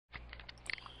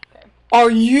Are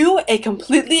you a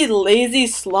completely lazy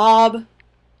slob?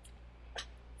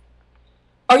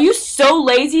 Are you so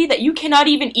lazy that you cannot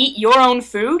even eat your own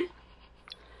food?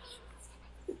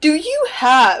 Do you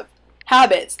have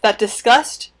habits that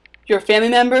disgust your family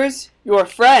members, your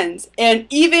friends, and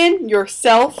even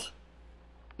yourself?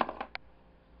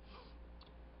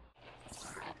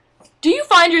 Do you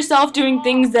find yourself doing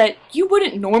things that you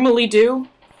wouldn't normally do?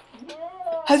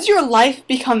 Has your life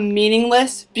become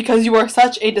meaningless because you are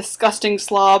such a disgusting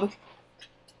slob?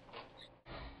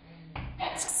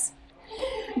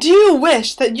 Do you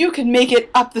wish that you could make it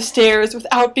up the stairs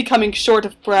without becoming short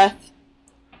of breath?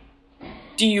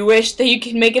 Do you wish that you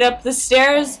could make it up the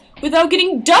stairs without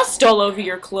getting dust all over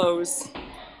your clothes?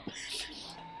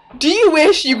 Do you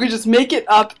wish you could just make it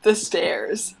up the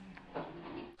stairs?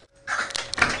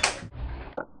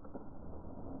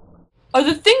 Are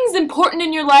the things important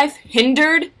in your life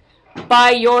hindered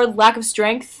by your lack of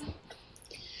strength?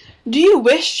 Do you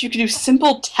wish you could do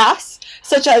simple tasks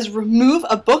such as remove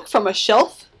a book from a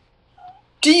shelf?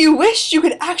 Do you wish you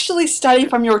could actually study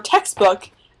from your textbook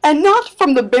and not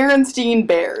from the Berenstain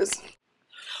Bears?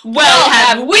 Well,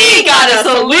 have we got a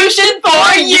solution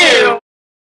for you!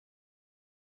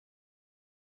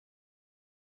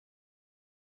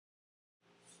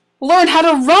 Learn how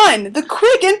to run the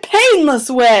quick and painless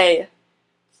way!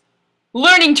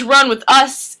 Learning to run with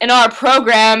us in our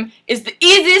program is the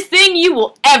easiest thing you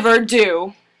will ever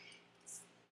do.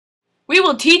 We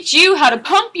will teach you how to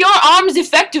pump your arms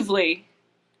effectively.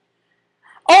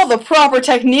 All the proper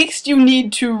techniques you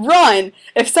need to run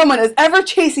if someone is ever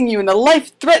chasing you in a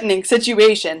life-threatening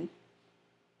situation.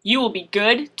 You will be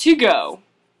good to go.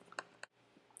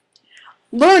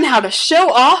 Learn how to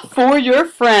show off for your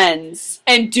friends.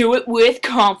 And do it with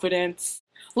confidence.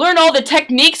 Learn all the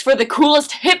techniques for the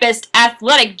coolest, hippest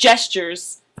athletic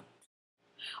gestures.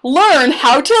 Learn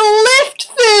how to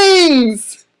lift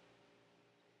things!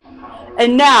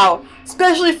 And now,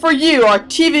 especially for you, our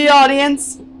TV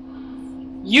audience,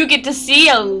 you get to see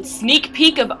a sneak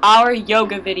peek of our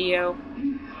yoga video.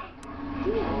 And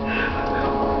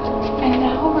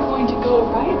now we're going to go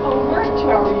right over to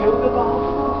our yoga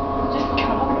ball. Just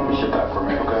come. You should that for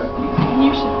me, okay? And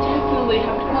you should definitely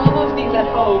have 12 of these at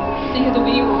home because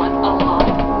we want a lot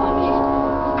of money.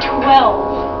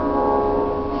 12.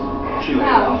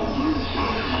 Now,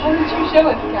 why don't you show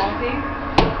us, Kassie?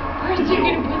 First you're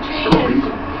going to put your hands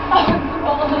on the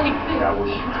ball like this.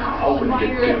 While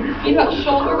you're about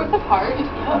shoulder width apart.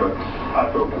 But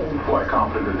I feel quite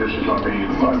confident that this is going to be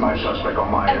my suspect on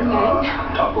my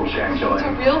taco stand killing. It's a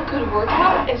real good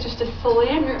workout. It's just to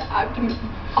slam your abdomen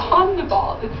on the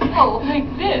ball itself like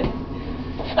this.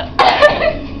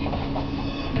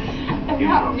 And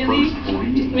that really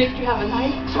just makes you have a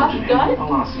nice tough gut.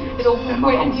 It'll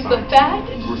work any of the fat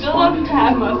and build up your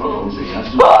ab muscles.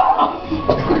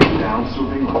 Tracking down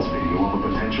surveillance video of a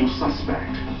potential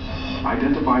suspect.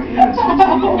 Identified him as who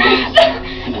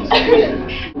was killed in a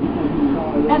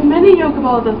shooting. As many yoga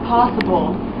balls as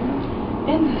possible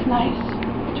in this nice,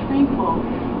 tranquil,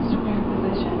 square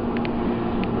position.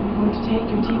 You're going to take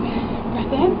your deep breath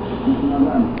in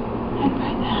and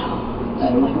breath out,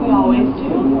 just like we always do.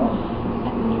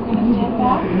 And then you're going to stand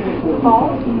back with the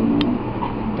balls and then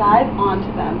dive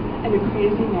onto them in a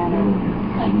crazy manner,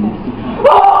 like this.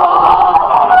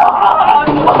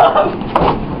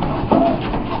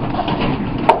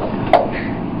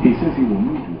 He says he will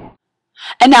move you.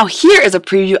 And now here is a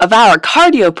preview of our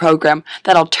cardio program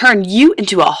that'll turn you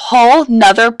into a whole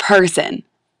nother person.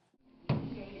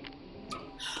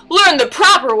 Learn the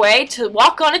proper way to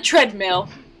walk on a treadmill.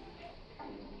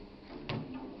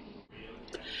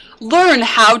 Learn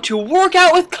how to work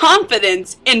out with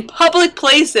confidence in public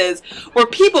places where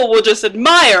people will just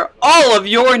admire all of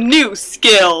your new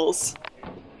skills.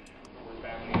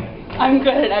 I'm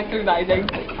good at exercising.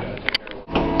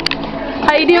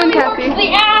 How you doing, Kassie?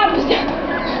 The abs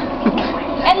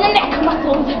and the neck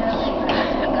muscles.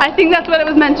 I think that's what it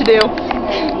was meant to do.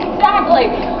 Exactly.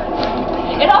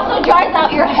 It also dries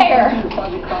out your hair.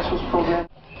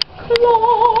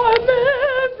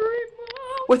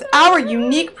 With our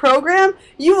unique program,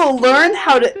 you will learn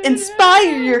how to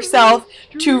inspire yourself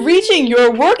to reaching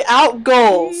your workout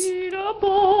goals.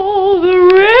 The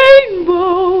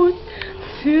rainbows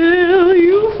till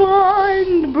you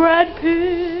find Brad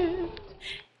Pitt.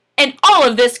 And all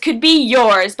of this could be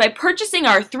yours by purchasing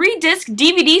our 3-disc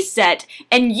DVD set,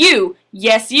 and you,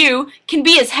 yes you, can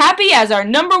be as happy as our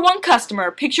 #1 customer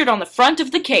pictured on the front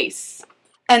of the case.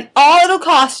 And all it'll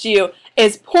cost you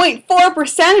is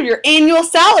 0.4% of your annual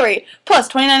salary, plus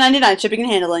 $29.99 shipping and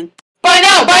handling. Buy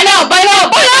now! Buy now! Buy now!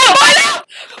 Buy now! Buy now!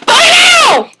 Buy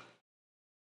now!